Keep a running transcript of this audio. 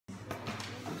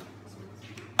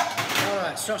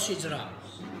Alright, sausage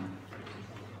wraps.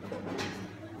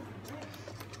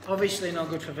 Obviously not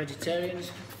good for vegetarians.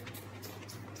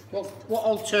 What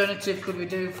alternative could we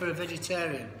do for a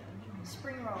vegetarian?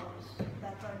 Spring rolls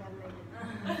that don't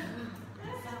have meat.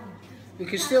 We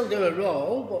could still do a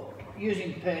roll, but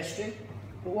using pastry.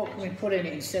 But what can we put in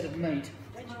it instead of meat?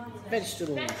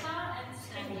 Vegetables.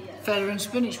 Feta and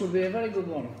spinach would be a very good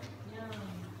one.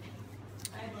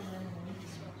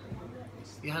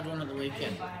 You had one at the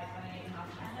weekend.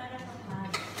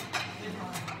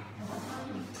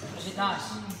 Was it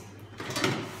nice?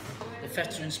 The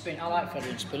feta and spinach. I like feta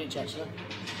and spinach actually.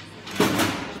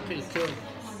 It's pretty cool.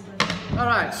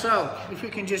 Alright, so if we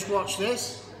can just watch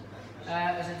this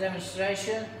as a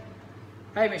demonstration.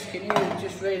 Hamish, can you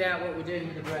just read out what we're doing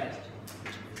with the bread?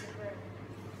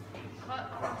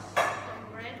 Cut crust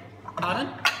from bread. Pardon?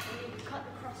 Cut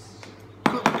the crust.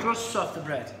 Cut the crusts off the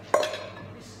bread.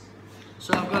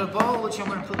 So I've got a bowl which I'm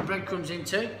going to put the breadcrumbs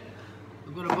into.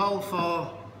 I've got a bowl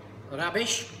for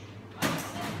rubbish.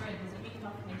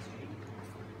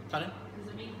 Pardon?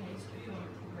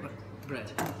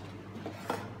 Bread.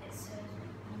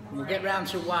 We'll get round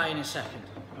to why in a second,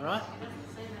 alright?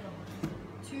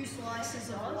 2 slices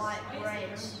of white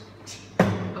bread.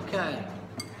 Okay.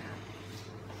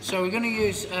 So we're going to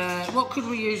use, what could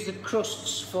we use the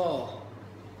crusts for?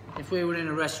 If we were in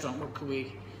a restaurant, what could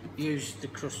we use the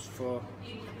crust for?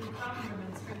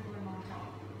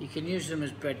 You can use them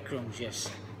as breadcrumbs, yes.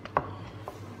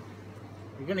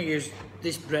 We're going to use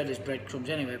this bread as breadcrumbs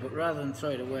anyway, but rather than throw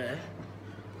it away,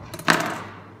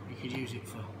 you could use it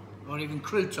for, or even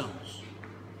croutons.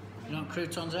 You know what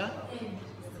croutons are?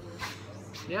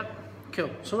 Yep, cool.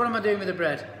 So what am I doing with the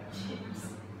bread?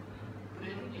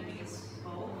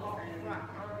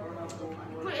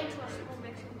 Put it into a small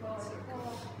mixing bowl.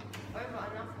 Over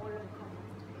enough oil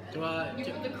to cover. You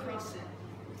put the crust in.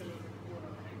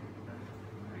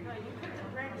 No, you put the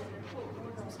bread in and put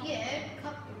water. Yeah,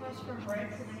 cut the crust from bread,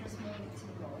 put it in a small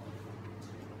mixing bowl.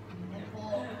 And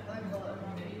pour over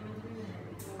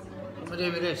What am I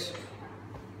doing with this?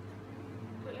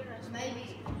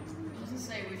 maybe. Doesn't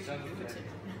say we should put it.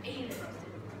 Eat it.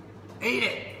 Eat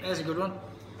it! There's a good one.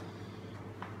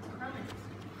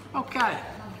 Okay.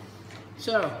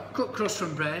 So, cut crust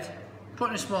from bread, put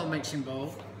in a small mixing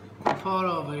bowl, and pour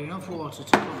over enough water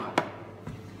to cover.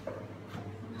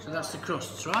 So that's the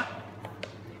crusts, right?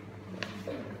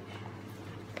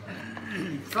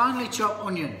 Finely chopped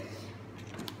onion.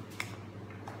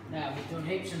 Now, we've done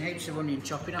heaps and heaps of onion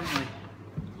chopping, haven't we?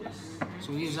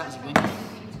 So we'll use that as a bin.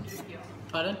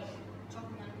 Pardon?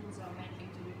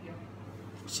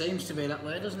 Seems to be that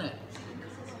way, doesn't it?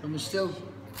 And we still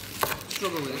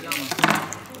struggle with it, don't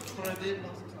we?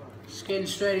 Skin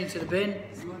straight into the bin.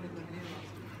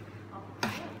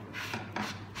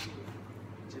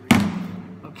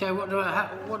 Okay, what do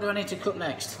I need to cut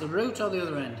next? The root or the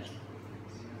other end?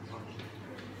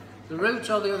 The root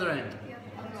or the other end?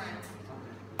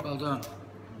 Well done.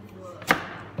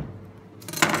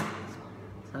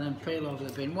 And then peel over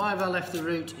the bin. Why have I left the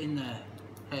root in there,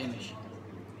 Hamish?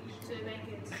 To make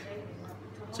it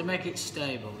stable. To make it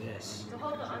stable, yes. To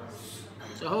hold the onion.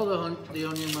 So hold the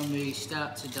onion when we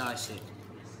start to dice it.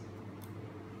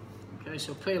 Okay,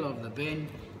 so peel over the bin.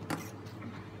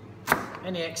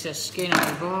 Any excess skin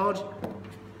on the board,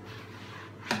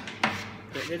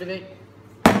 get rid of it.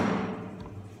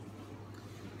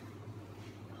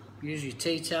 Use your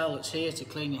tea towel that's here to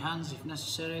clean your hands if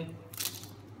necessary.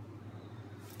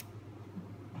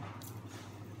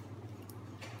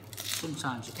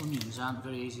 Sometimes onions aren't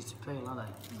very easy to peel, are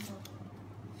they?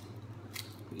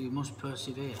 But you must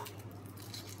persevere.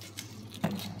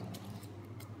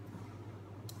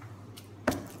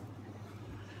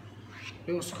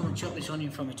 Who wants to come and chop this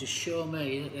onion for me to show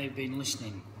me that they've been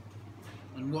listening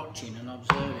and watching and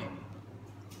observing?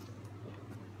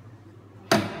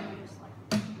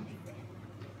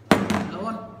 No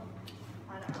one?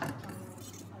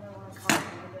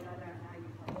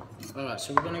 Alright,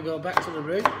 so we're going to go back to the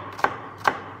root,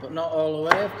 but not all the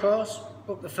way, of course.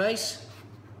 Up the face,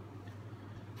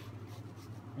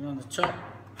 and on the top,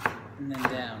 and then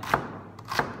down.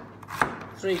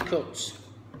 3 cuts.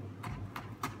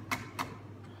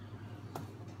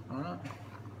 Alright.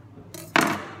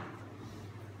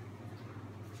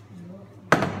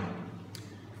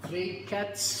 Three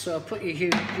cuts, so put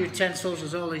your utensils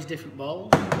as all these different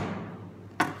bowls.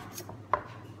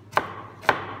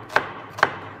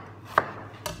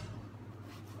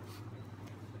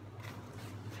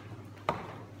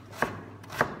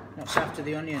 That's after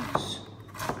the onions.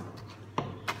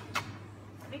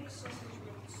 Mix sausage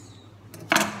mix.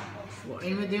 What,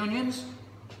 in with the onions?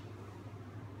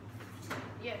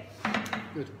 Yeah.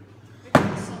 Good.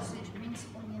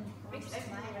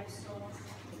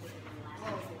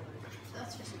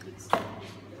 That's just a big stuff.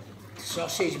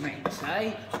 Sausage mince,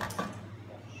 eh?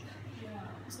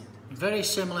 Very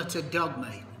similar to dog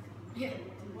meat. Yeah.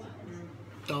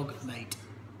 Dog meat.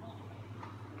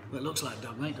 Well, it looks like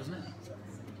dog meat, doesn't it?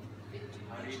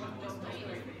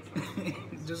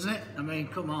 Doesn't it? I mean,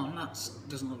 come on, that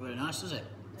doesn't look very nice, does it?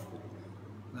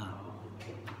 No.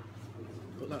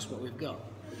 But that's what we've got.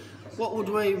 What would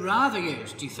we rather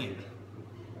use, do you think?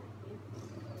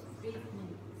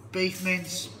 Beef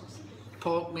mince,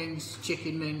 pork mince,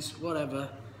 chicken mince, whatever,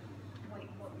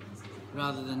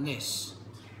 rather than this.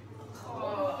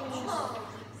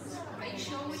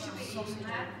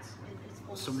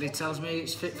 Somebody tells me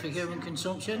it's fit for human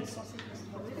consumption.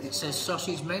 It says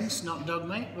sausage mince, not dog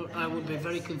meat, but I would be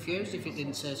very confused if it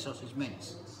didn't say sausage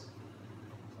mince.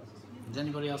 Does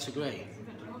anybody else agree?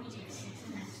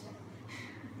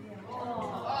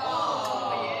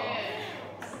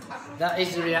 That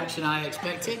is the reaction I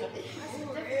expected.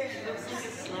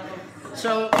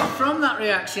 So from that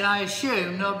reaction, I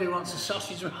assume nobody wants a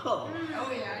sausage roll.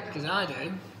 Because I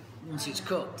do, once it's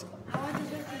cooked.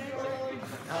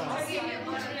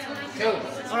 Cool.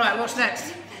 Alright, what's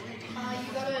next?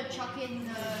 You gotta chuck in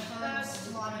the herbs,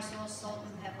 tomato sauce, salt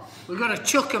and pepper. We've got to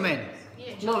chuck them in.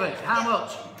 Love it. How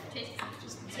much?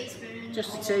 Just a teaspoon.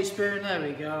 Just a teaspoon, there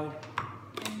we go.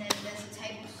 And then there's a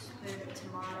tablespoon of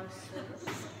tomato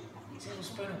sauce. A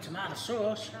tablespoon of tomato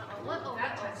sauce.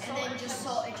 And then just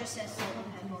salt, it just says salt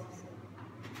and pepper.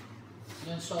 And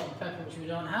then salt and pepper, which we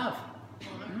don't have.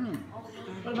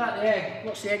 What about the egg?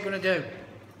 What's the egg going to do?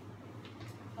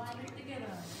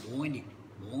 Wind it.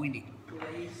 Wind it.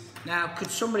 Now, could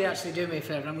somebody actually do me a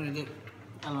favour? I'm going to do...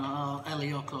 Ellie,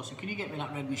 you're closer. Can you get me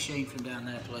that red machine from down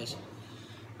there, please?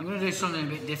 I'm going to do something a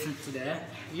bit different today.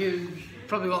 You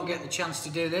probably won't get the chance to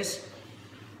do this,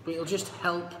 but it'll just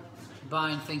help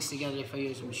buying things together if I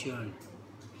use a machine.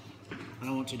 I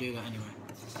don't want to do that anyway.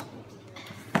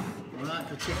 Alright,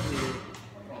 particularly...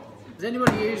 Has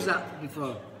anybody used that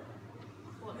before?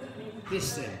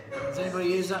 This thing. Has anybody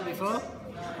used that before?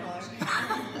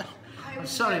 I'm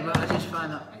sorry, but I just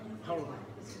find that horrible.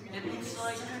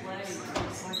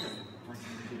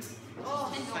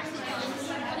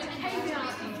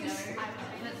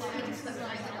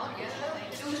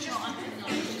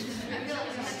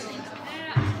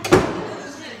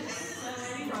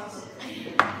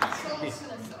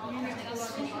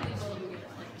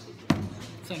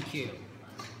 Thank you.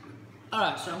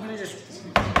 Alright, so I'm going to just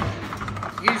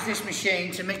use this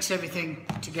machine to mix everything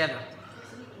together.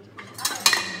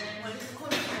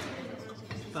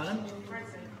 Pardon?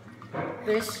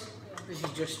 This is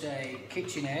just a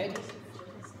KitchenAid,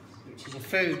 which is a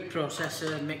food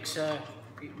processor, mixer.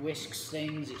 It whisks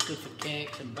things, it's good for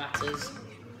cakes and batters,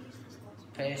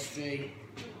 pastry.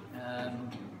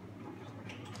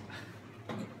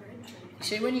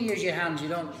 See, when you use your hands, you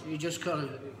don't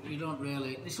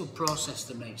really, this will process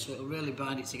the meat, so it'll really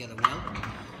bind it together well.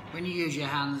 When you use your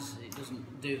hands, it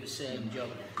doesn't do the same job.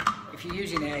 If you're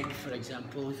using egg, for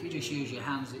example, if you just use your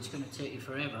hands, it's going to take you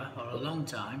forever, or a long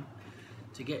time,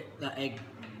 to get that egg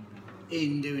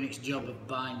in doing its job of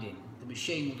binding. The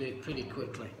machine will do it pretty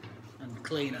quickly, and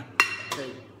cleaner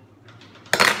too.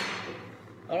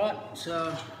 Alright,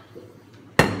 so...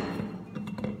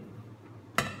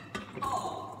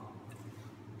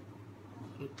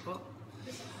 What?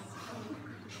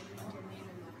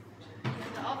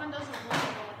 The oven doesn't work.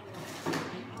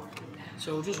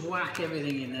 So we'll just whack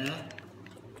everything in there.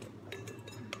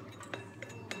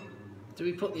 Do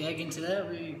we put the egg into there?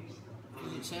 Did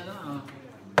it say that? Or?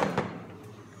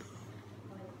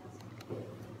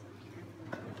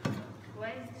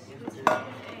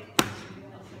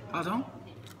 Pardon?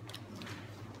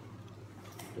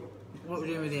 What are we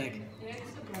doing with the egg?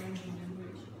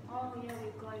 Oh yeah,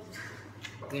 we glazed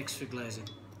it. The eggs for glazing.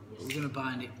 We're going to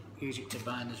bind it, use it to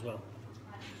bind as well.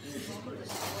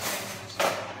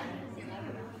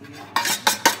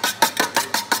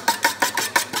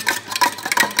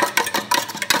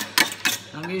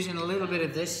 I'm using a little bit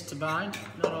of this to bind,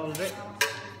 not all of it.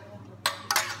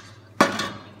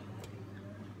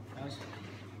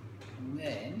 And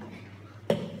then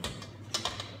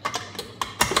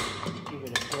give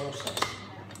it a process.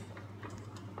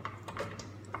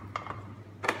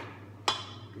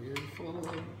 Beautiful.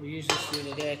 We used this the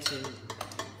other day to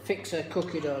fix a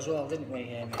cookie dough as well, didn't we,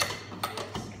 Amy?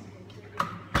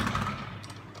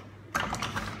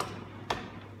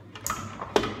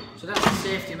 So that's the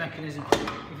safety mechanism.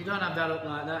 If you don't have that up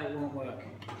like that, it won't work.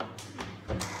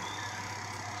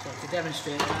 So to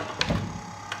demonstrate that,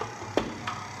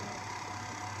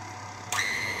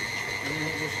 and then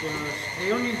it just goes.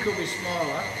 The onion could be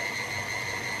smaller,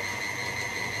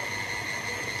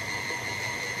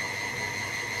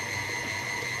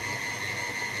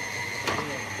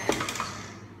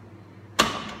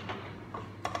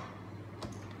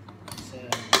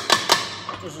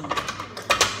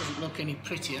 doesn't look any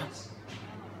prettier.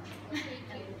 Are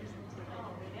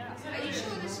you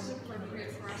sure this is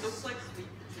appropriate for us? Looks like sweet.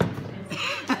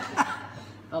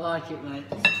 I like it, mate.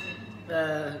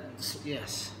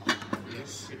 Yes.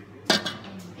 Yes.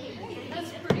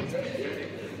 That's pretty good.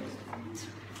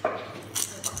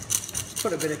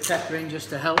 Put a bit of pepper in just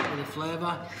to help with the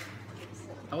flavour.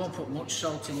 I won't put much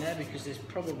salt in there because there's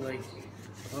probably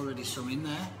already some in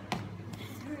there.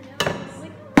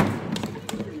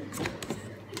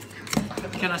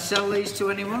 Can I sell these to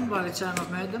anyone by the time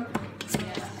I've made them?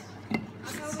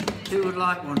 Who would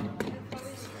like one?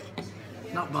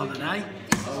 Not bothered, eh?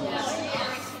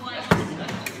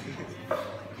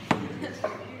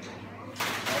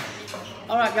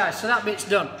 Alright guys, so that bit's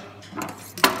done.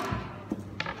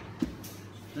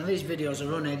 Now these videos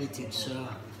are unedited, so...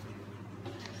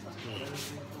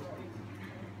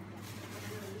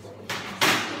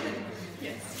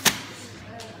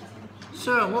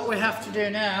 So what we have to do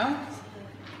now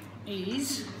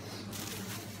is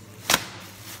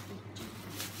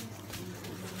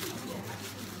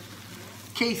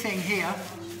key thing here,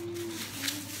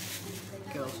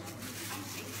 girls.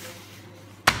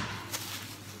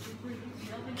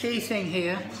 Key thing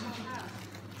here.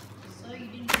 So you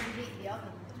didn't preheat the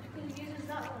oven. You can use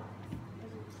that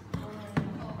one.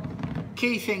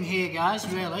 Key thing here, guys.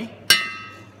 Really.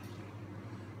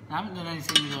 I haven't done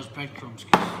anything with those breadcrumbs.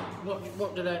 What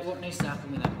needs to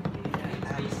happen with them?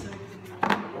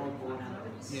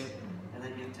 Yeah. And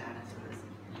then you have to add it to the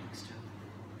mixture.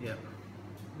 Yeah.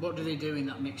 What do they do in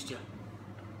that mixture?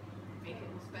 Make it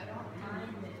look better.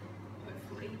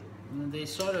 Hopefully. And they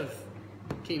sort of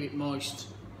keep it moist.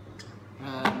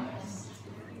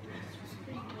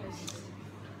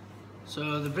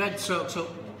 So the bread soaks up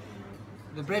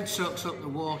the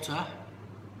water,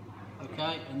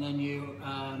 okay, and then you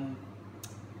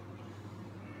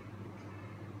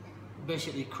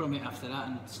basically crumb it after that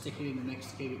and stick it in the mix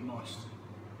to keep it moist.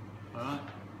 All right.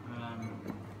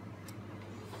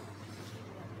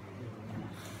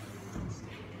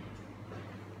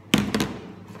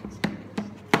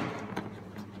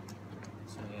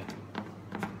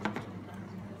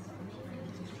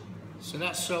 So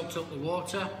that's soaked up the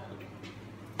water.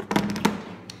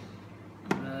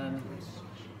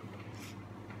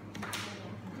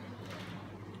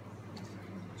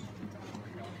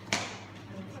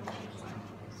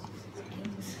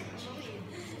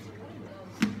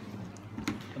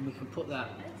 And we can put that.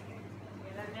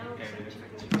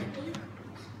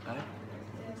 Okay.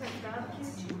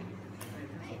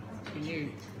 Can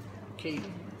you keep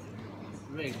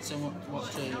rigged? So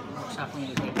what's happening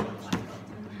with the breadcrumbs?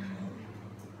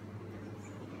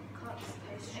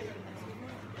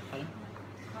 Pardon?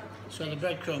 So the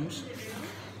breadcrumbs.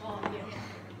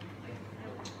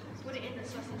 Put it in the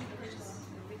sausage first.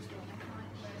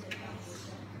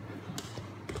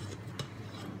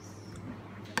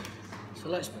 So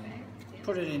let's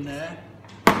put it in there.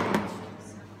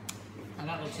 And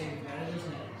that looks even better,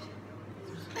 doesn't it?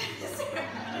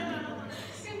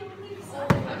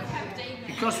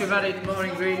 Because we've added more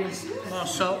ingredients, more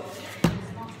salt.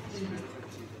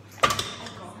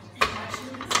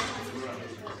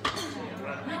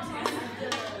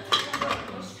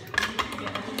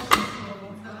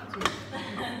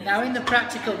 Now in the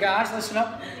practical, guys, listen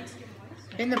up.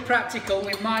 In the practical,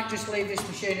 we might just leave this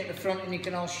machine at the front and you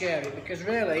can all share it, because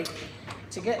really,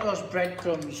 to get those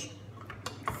breadcrumbs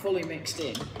fully mixed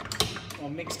in, or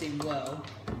mixed in well,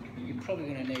 you're probably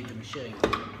going to need the machine.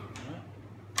 Right?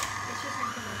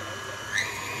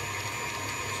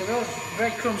 So those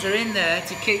breadcrumbs are in there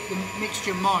to keep the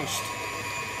mixture moist,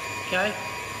 okay?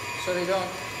 So it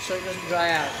doesn't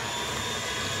dry out.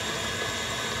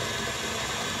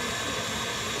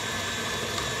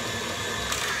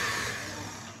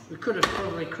 We could have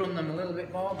probably crumbed them a little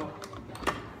bit more, but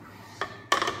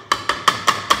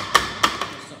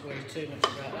let's not worry too much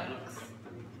about that.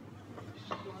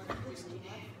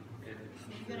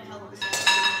 You're going to help us out.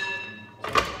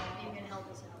 You're going to help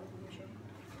us out with the machine.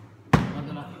 I'm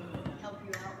gonna Help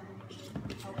you out with the machine.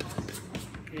 Help us.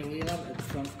 yeah, we'll have it at the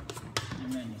front,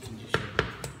 and then you can just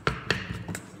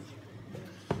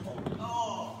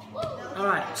All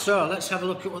right, so let's have a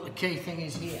look at what the key thing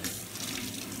is here.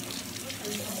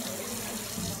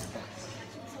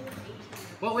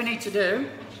 What we need to do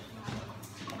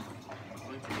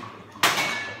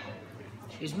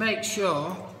is make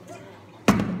sure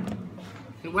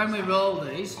that when we roll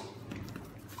these,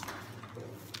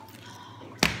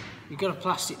 you've got a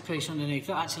plastic piece underneath.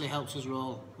 That actually helps us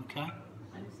roll, okay?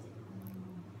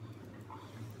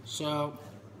 So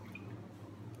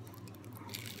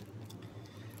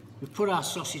we put our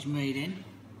sausage meat in,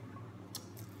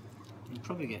 You can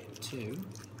probably get 2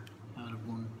 out of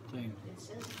one thing.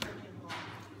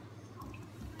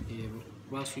 Here,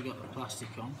 whilst we got the plastic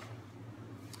on.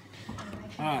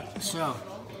 Alright, so look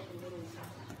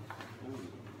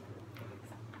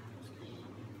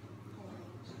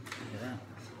at that.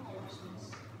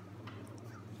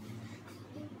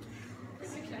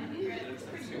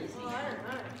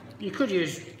 You could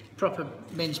use proper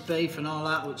minced beef and all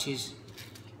that, which is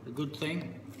a good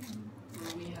thing.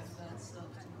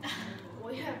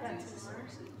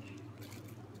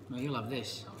 Well, you'll have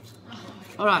this.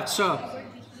 Alright, so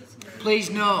please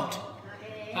note,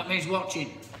 that means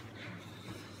watching.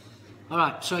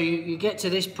 Alright, so you get to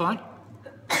this point,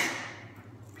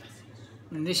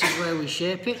 and this is where we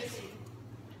shape it.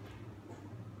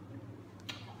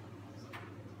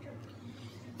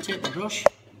 Take the brush,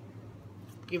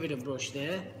 give it a brush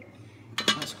there,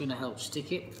 that's going to help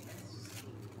stick it.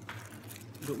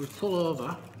 But we pull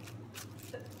over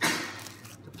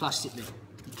the plastic bit,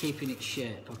 keeping its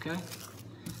shape, okay?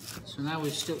 So now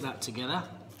we've stuck that together.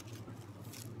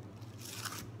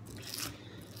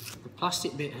 The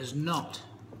plastic bit has not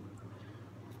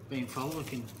been folded. We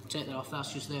can take that off,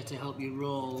 that's just there to help you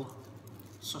roll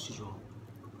sausage roll.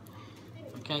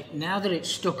 Okay, now that it's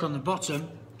stuck on the bottom,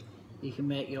 you can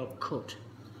make your cut.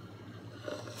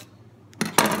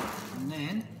 And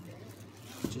then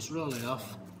just roll it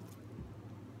off.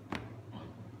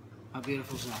 How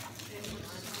beautiful is that?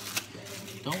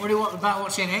 Don't worry about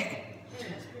what's in it.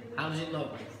 How does it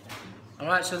look?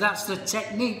 Alright, so that's the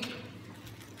technique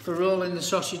for rolling the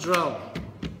sausage roll.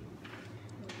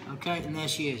 Okay, and there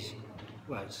she is.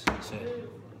 Well, it's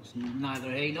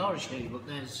neither a he nor a she, but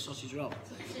there's the sausage roll.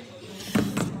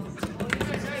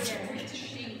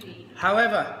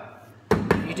 However,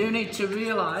 you do need to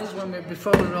realise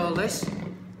before we roll this,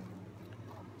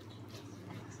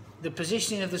 the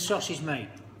positioning of the sausage meat.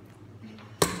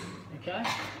 Okay?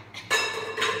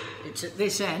 It's at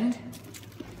this end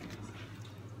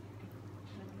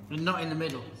and not in the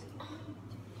middle,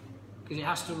 because it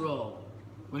has to roll.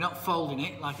 We're not folding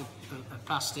it like a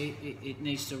pasty, it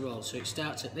needs to roll. So it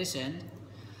starts at this end,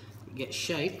 it gets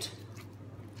shaped.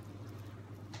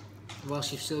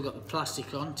 Whilst you've still got the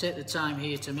plastic on, take the time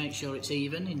here to make sure it's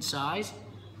even in size.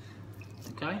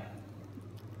 Okay?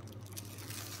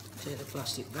 Take the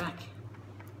plastic back.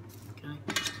 Okay?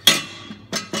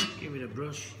 Give it a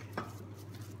brush.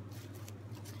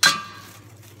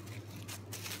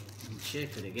 And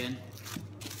shape it again.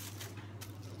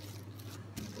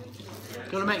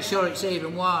 Got to make sure it's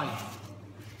even. Why?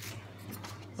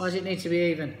 Why does it need to be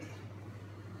even?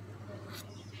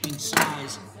 In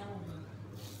size.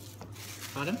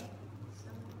 Pardon?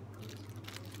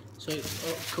 So it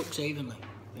cooks evenly,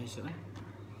 basically.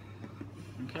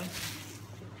 Okay.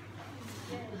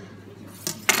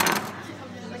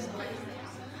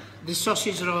 This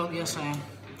sausage roll, yes I am.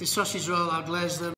 This sausage roll, I'll glaze them.